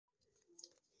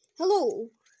Hello,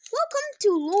 welcome to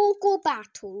Logo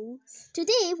Battle.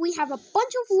 Today we have a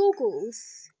bunch of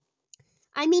logos.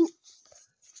 I mean,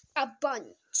 a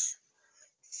bunch.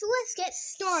 So let's get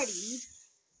started.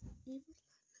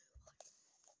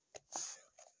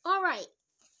 Alright.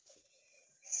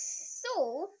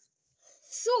 So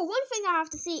one thing I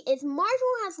have to say is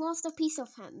Marvel has lost a piece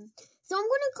of him. So I'm going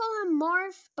to call him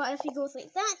Marv, but if he goes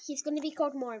like that, he's going to be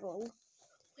called Marvel.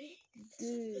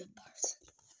 Good.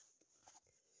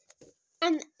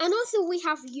 And also we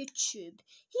have YouTube.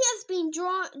 He has been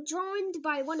drawn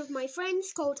by one of my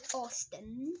friends called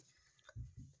Austin.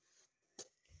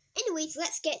 Anyways,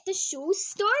 let's get the show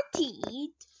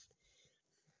started.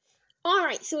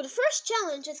 Alright, so the first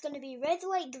challenge is going to be red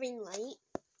light, green light.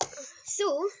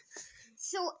 So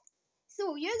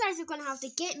you guys are going to have to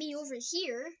get me over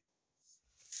here.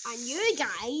 And you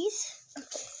guys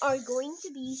are going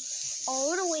to be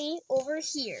all the way over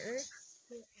here.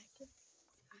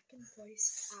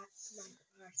 Voice at my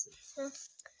party.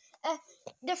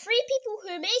 The 3 people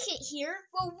who make it here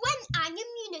will win an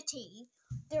immunity.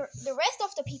 The rest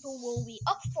of the people will be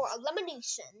up for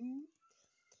elimination.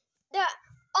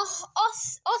 Also,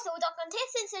 the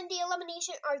contestants in the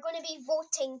elimination are going to be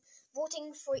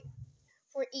voting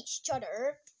for each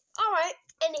other. All right.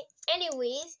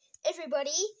 Anyways,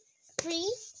 everybody,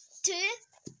 3, 2,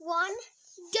 1.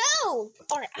 Go!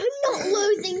 Alright, I'm not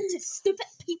losing to stupid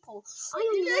people. I am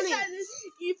winning. Can't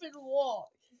even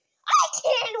walk. I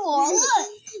can walk.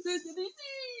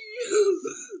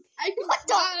 I can What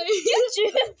fly. the?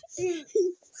 YouTube?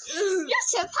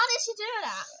 YouTube, how did she do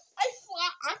that? I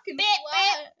can Beep,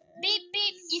 fly. beep,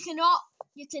 beep. You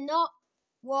cannot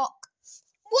walk.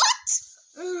 What?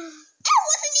 I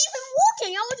wasn't even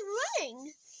walking. I was running.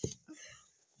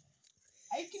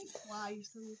 I can fly,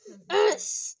 so you can.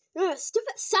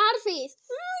 Stupid sad face.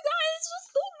 Guys, just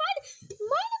don't mind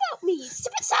about me.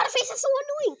 Stupid sad face is so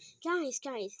annoying.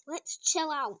 Guys, let's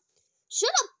chill out.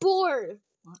 Shut up, bored.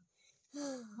 What?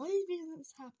 Why do you think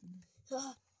this happened?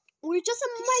 We're just a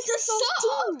Microsoft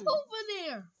team. Over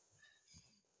there.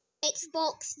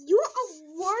 Xbox, you are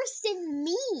worse than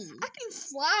me. I can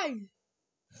fly.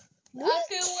 No, I you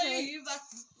can can't. wave. I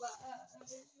can fly.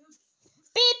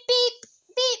 Beep, beep,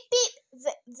 beep, beep.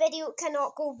 Video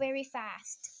cannot go very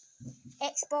fast.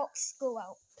 Xbox, go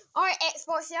out. Alright,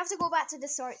 Xbox, you have to go back to the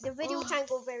start. The video can't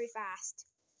go very fast.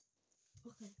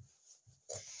 Okay.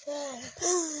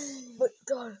 But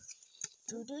God.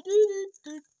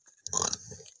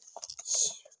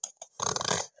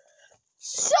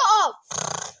 Shut up!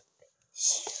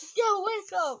 Yo,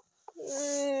 wake up.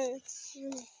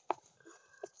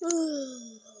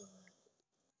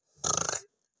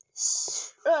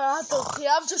 I don't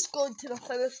care. I'm just going to the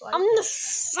finish line. I'm the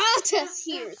fattest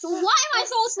here, so why am I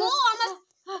so slow?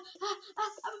 I'm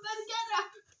about to get her.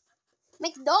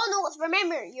 McDonald's,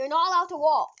 remember, you're not allowed to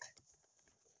walk.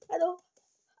 Hello.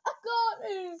 I got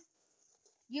it.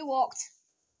 You walked.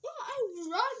 Yeah, I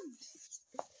run.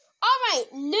 Alright,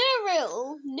 new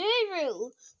rule.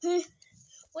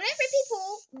 Whenever people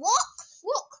walk,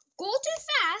 go too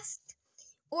fast,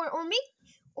 or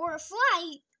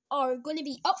fly, are going to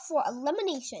be up for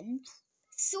elimination.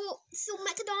 So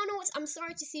McDonald's, I'm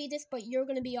sorry to say this, but you're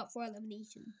going to be up for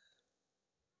elimination.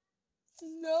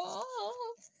 No.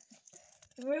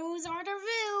 The rules are the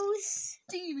rules.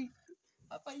 TV.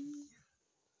 Bye-bye.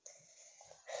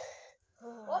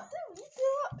 What do we do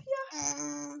up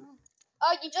here?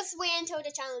 Oh, you just wait until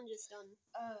the challenge is done.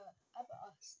 How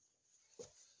about us?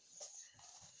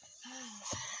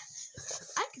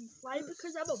 I can fly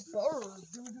because I'm a bird.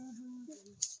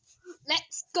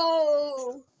 Let's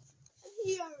go.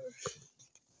 Here.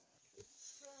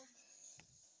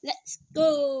 Let's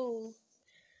go.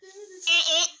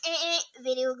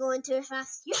 Video going too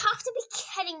fast. You have to be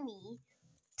kidding me.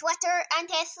 Twitter and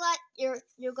Tesla,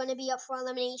 you're gonna be up for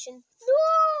elimination.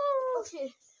 No.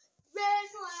 Okay. Red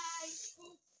light.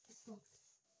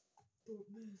 Don't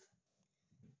move.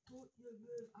 Don't you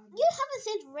move. You haven't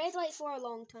said red light for a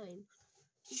long time.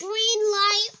 Green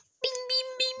light. Bing, bing,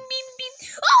 bing, bing, bing.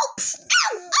 Oh! Psst,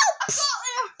 ow! Ow!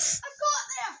 I got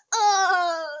there. I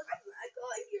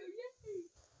got here.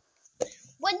 Yay.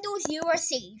 Windows, you are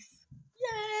safe.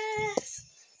 Yes.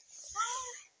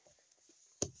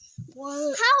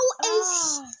 What?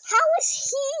 How is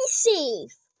he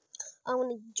safe? I want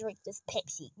to drink this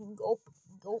Pepsi. Gulp,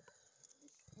 gulp,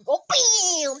 gulp.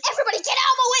 Bam! Everybody get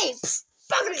out of my way! Psst,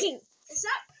 Burger King. Is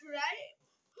that right?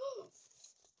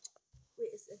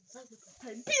 Wait, is it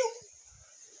pen?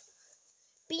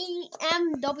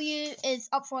 BMW is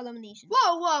up for elimination.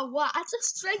 Whoa. I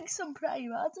just drank some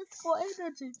Prime. I just got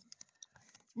energy.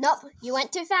 Nope, you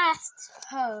went too fast.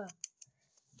 I'll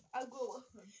go with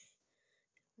him.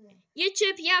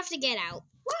 YouTube, you have to get out.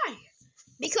 Why?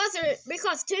 Because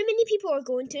too many people are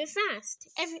going too fast.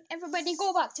 Everybody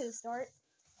go back to the start.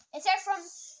 Except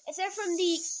from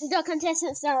the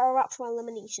contestants that are up for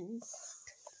elimination.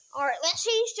 Alright, let's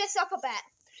change this up a bit.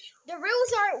 The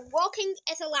rules are walking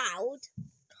is allowed.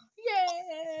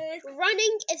 Yay!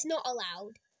 Running is not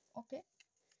allowed. Okay.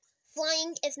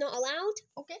 Flying is not allowed.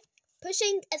 Okay.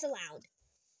 Pushing is allowed.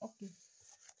 Okay.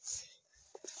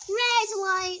 Red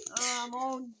light. I'm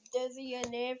all dizzy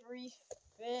and everything.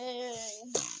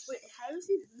 Wait, how is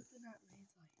he looking at red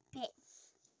light?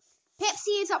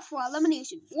 Pepsi is up for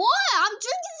elimination. What? I'm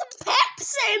drinking some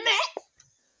Pepsi, man.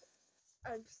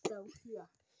 I'm still here.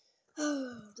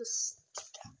 Just.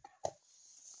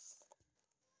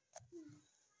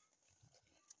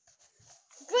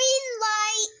 Green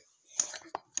light.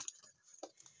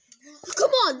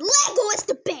 Come on, Lego is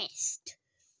the best.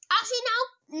 Actually,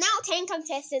 now 10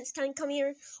 contestants can come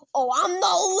here. Oh, I'm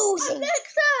not losing.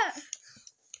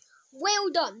 Well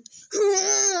done.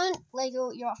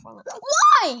 Lego, you're off for elimination.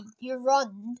 Why? You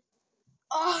run.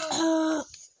 Oh.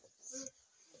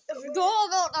 I forgot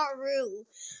about that rule.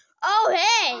 Oh,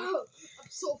 hey. Oh, I'm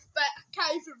so fat, I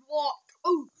can't even walk.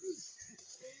 Oh.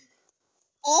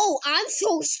 Oh, I'm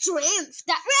so strength.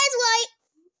 That red light.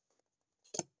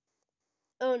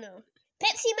 Oh, no.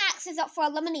 Pepsi Max is up for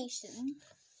elimination.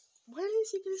 When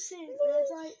is he going to say red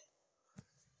light?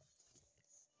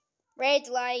 Red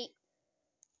light.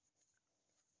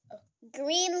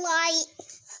 Green light.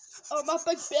 Oh, my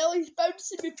big belly's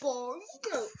bouncing me bong.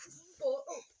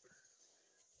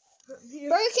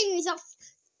 Burger King is up.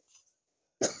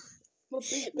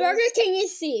 Burger King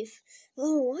is safe.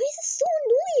 Oh, why is it so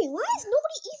annoying? Why is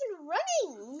nobody even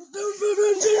running?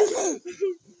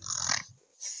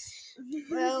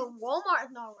 Well,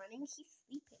 Walmart's not running. He's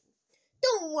sleeping.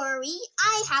 Don't worry.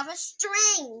 I have a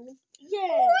string.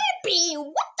 Yeah. Whippy,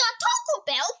 what the Taco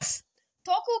Bell?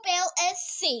 Taco Bell is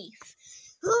safe.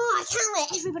 Oh, I can't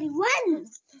let everybody win.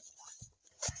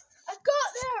 I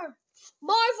got there.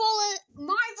 Marvel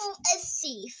is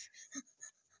safe.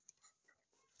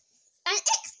 And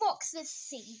Xbox is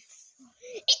safe.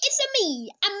 It's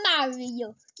me, I'm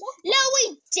Mario.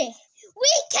 Luigi,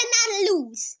 we cannot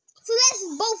lose. So let's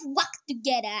both work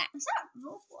together. Is that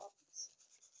Roblox?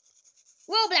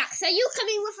 Roblox, are you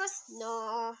coming with us?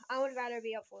 No, I would rather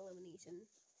be up for elimination.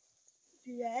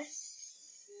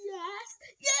 Yes. Yes.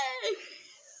 Yay!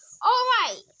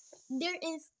 Alright. There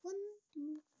is 1,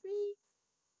 2, 3,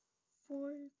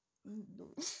 4. No.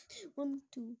 1,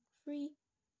 2, 3,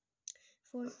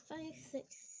 4, 5, 6,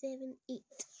 7, 8.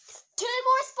 2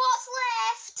 more spots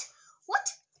left. What?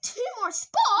 2 more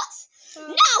spots? No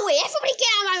way! Everybody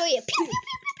get out of my way! Pew pew pew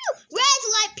pew pew! Red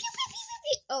light! Pew pew pew pew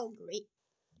pew! Oh great!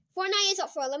 Fortnite is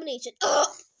up for elimination.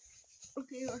 Ugh!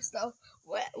 Okay, we're still.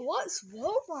 What's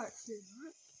Walmart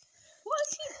doing? What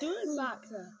is he doing back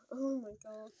there? Oh my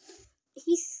god!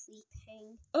 He's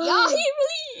sleeping. Oh. Yeah, he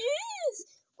really is.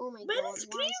 Oh my When god! is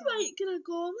green light gonna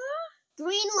go there?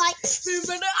 Green light. Wait a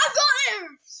minute, I got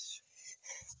it!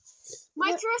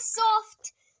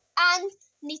 Microsoft and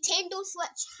Nintendo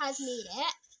Switch has made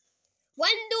it.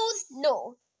 Windows,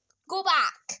 no. Go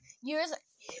back.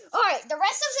 Alright, the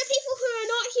rest of the people who are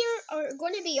not here are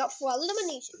going to be up for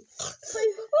elimination.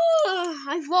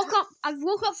 I've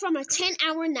woke up from a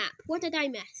 10-hour nap. What did I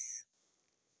miss?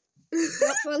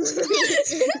 Up for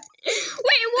elimination.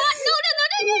 Wait, what? No.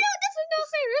 This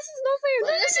is not fair.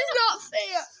 This is not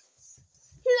fair.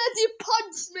 He let you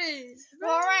punch me.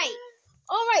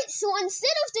 Alright, so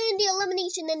instead of doing the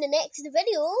elimination in the next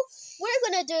video, we're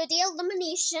going to do the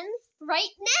elimination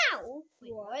right now.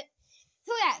 Wait, what?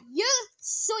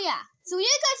 So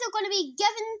you guys are going to be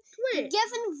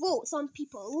given votes on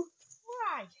people.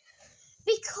 Why?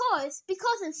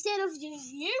 Because instead of the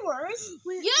viewers,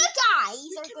 you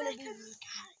guys are going to be...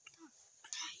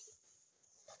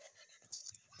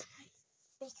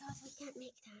 Because we can't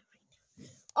make that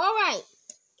right now.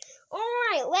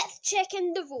 Alright, let's check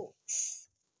in the votes.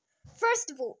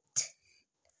 First vote,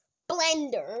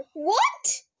 Blender.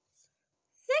 What?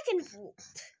 Second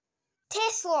vote,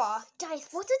 Tesla. Guys,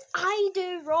 what did I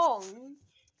do wrong?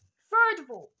 Third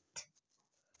vote,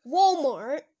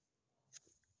 Walmart.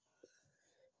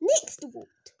 Next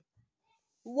vote,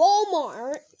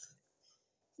 Walmart.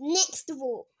 Next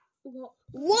vote,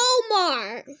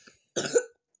 Walmart.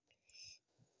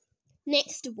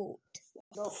 Next vote,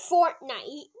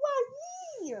 Fortnite.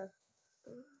 Here.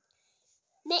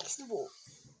 Next vote,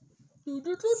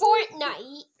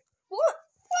 Fortnite. What?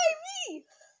 Why me?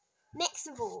 Next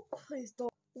vote, Please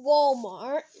don't.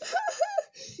 Walmart.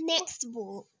 Next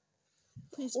vote,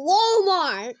 Please.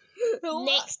 Walmart. What?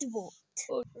 Next vote,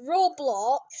 Oh.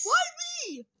 Roblox. Why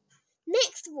me?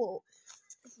 Next vote.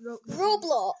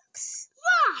 Roblox.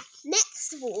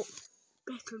 Next vote.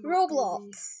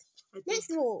 Roblox. Next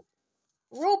vote.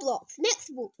 Roblox. Next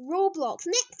vote. Roblox.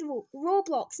 Next vote.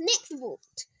 Roblox. Next vote.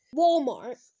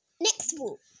 Walmart. Next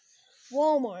vote.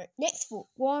 Walmart. Next vote.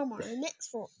 Walmart. Next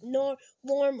vote. No.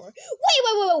 Walmart.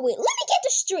 Wait. Let me get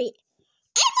this straight.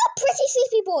 I'm a pretty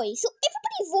sleepy boy, so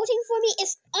everybody voting for me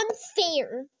is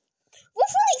unfair. Vote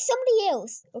for like somebody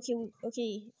else. Okay.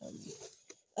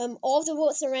 All the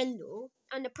votes are random,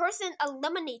 and the person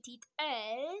eliminated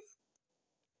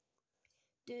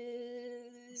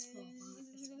is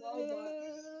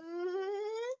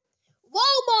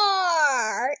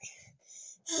Walmart.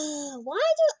 Why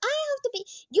do I have to be?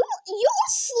 You're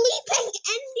sleeping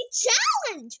in the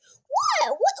challenge.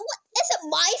 What? Is it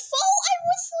my fault I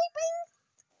was sleeping?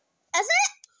 Is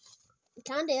it? It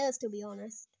kinda is, to be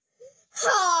honest.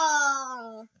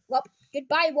 Well,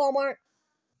 goodbye, Walmart.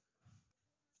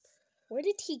 Where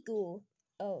did he go?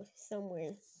 Oh,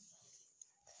 somewhere.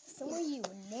 Somewhere you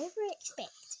would never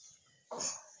expect.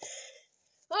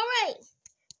 Alright.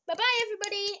 Bye-bye,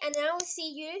 everybody. And I will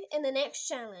see you in the next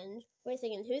challenge. Wait a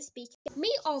second, who's speaking?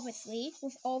 Me, obviously,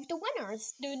 with all of the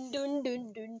winners. Dun, dun,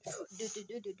 dun, dun. Dun, dun,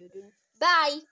 dun, dun, dun. Bye.